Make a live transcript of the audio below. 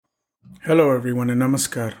Hello, everyone, and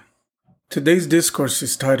namaskar. Today's discourse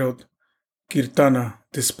is titled Kirtana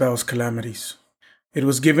Dispels Calamities. It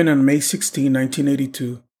was given on May 16,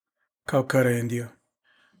 1982, Calcutta, India.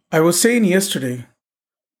 I was saying yesterday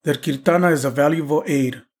that Kirtana is a valuable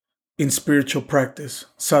aid in spiritual practice,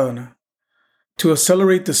 sadhana, to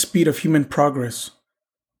accelerate the speed of human progress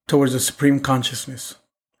towards the supreme consciousness.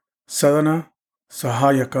 Sadhana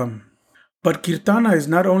Sahayakam. But Kirtana is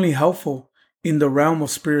not only helpful in the realm of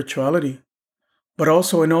spirituality, but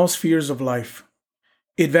also in all spheres of life.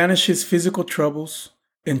 It vanishes physical troubles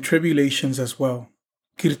and tribulations as well.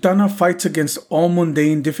 Kirtana fights against all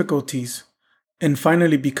mundane difficulties and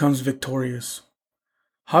finally becomes victorious.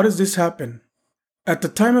 How does this happen? At the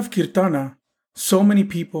time of Kirtana, so many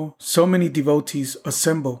people, so many devotees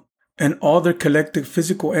assemble, and all their collective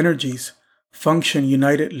physical energies function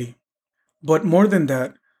unitedly. But more than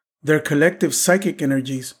that, their collective psychic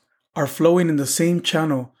energies are flowing in the same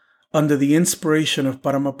channel under the inspiration of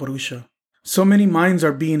Paramapurusha. So many minds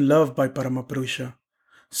are being loved by Paramapurusha.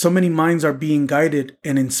 So many minds are being guided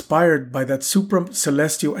and inspired by that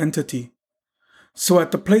supra-celestial entity. So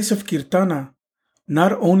at the place of Kirtana,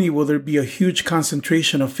 not only will there be a huge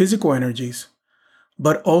concentration of physical energies,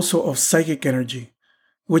 but also of psychic energy,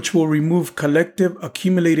 which will remove collective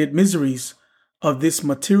accumulated miseries of this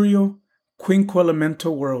material,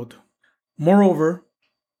 quinquelemental world. Moreover,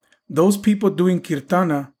 those people doing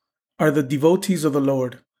Kirtana are the devotees of the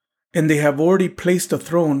Lord, and they have already placed a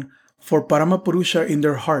throne for Paramapurusha in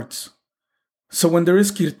their hearts. So when there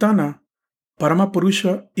is Kirtana,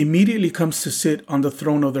 Paramapurusha immediately comes to sit on the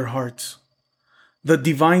throne of their hearts. The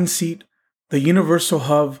divine seat, the universal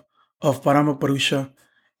hub of Paramapurusha,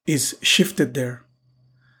 is shifted there.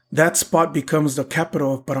 That spot becomes the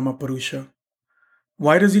capital of Paramapurusha.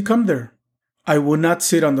 Why does he come there? I will not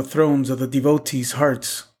sit on the thrones of the devotees'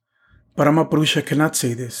 hearts. Paramapurusha cannot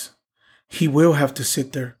say this. He will have to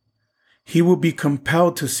sit there. He will be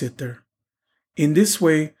compelled to sit there. In this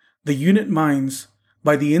way, the unit minds,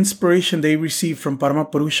 by the inspiration they receive from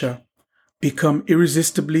Paramapurusha, become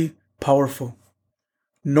irresistibly powerful.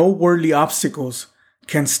 No worldly obstacles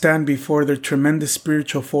can stand before their tremendous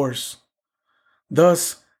spiritual force.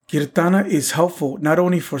 Thus, Kirtana is helpful not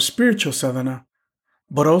only for spiritual sadhana,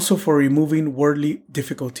 but also for removing worldly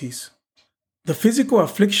difficulties. The physical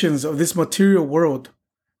afflictions of this material world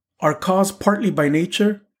are caused partly by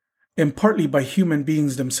nature and partly by human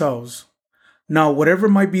beings themselves. Now, whatever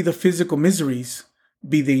might be the physical miseries,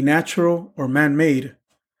 be they natural or man-made,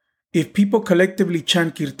 if people collectively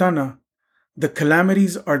chant Kirtana, the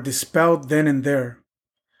calamities are dispelled then and there.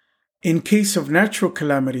 In case of natural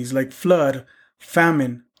calamities like flood,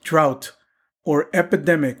 famine, drought, or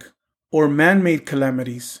epidemic, or man-made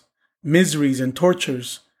calamities, miseries, and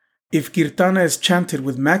tortures, if Kirtana is chanted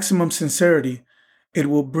with maximum sincerity, it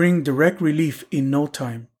will bring direct relief in no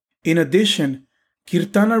time. In addition,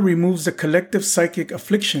 Kirtana removes the collective psychic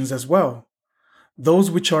afflictions as well, those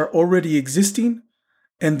which are already existing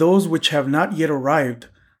and those which have not yet arrived,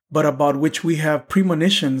 but about which we have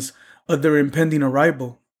premonitions of their impending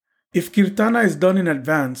arrival. If Kirtana is done in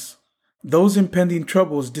advance, those impending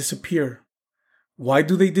troubles disappear. Why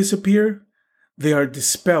do they disappear? They are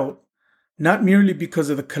dispelled, not merely because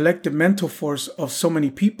of the collective mental force of so many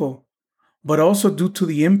people, but also due to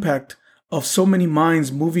the impact of so many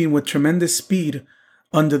minds moving with tremendous speed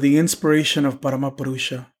under the inspiration of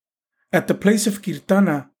Paramapurusha. At the place of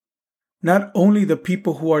Kirtana, not only the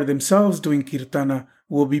people who are themselves doing Kirtana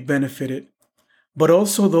will be benefited, but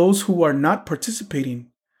also those who are not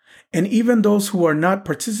participating. And even those who are not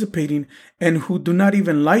participating and who do not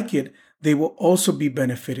even like it, they will also be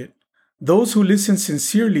benefited. Those who listen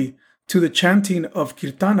sincerely to the chanting of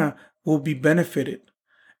Kirtana will be benefited.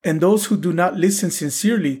 And those who do not listen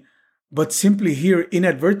sincerely, but simply hear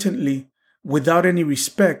inadvertently, without any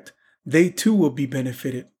respect, they too will be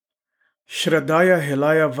benefited. Shraddhaya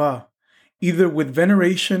Helaya Va, either with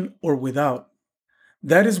veneration or without.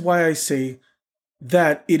 That is why I say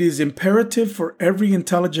that it is imperative for every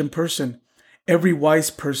intelligent person, every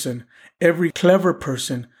wise person, every clever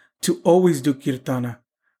person to always do Kirtana,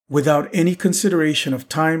 without any consideration of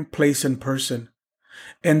time, place, and person.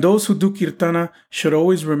 And those who do Kirtana should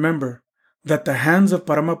always remember that the hands of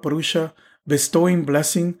Paramapurusha bestowing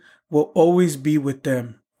blessing will always be with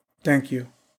them. Thank you.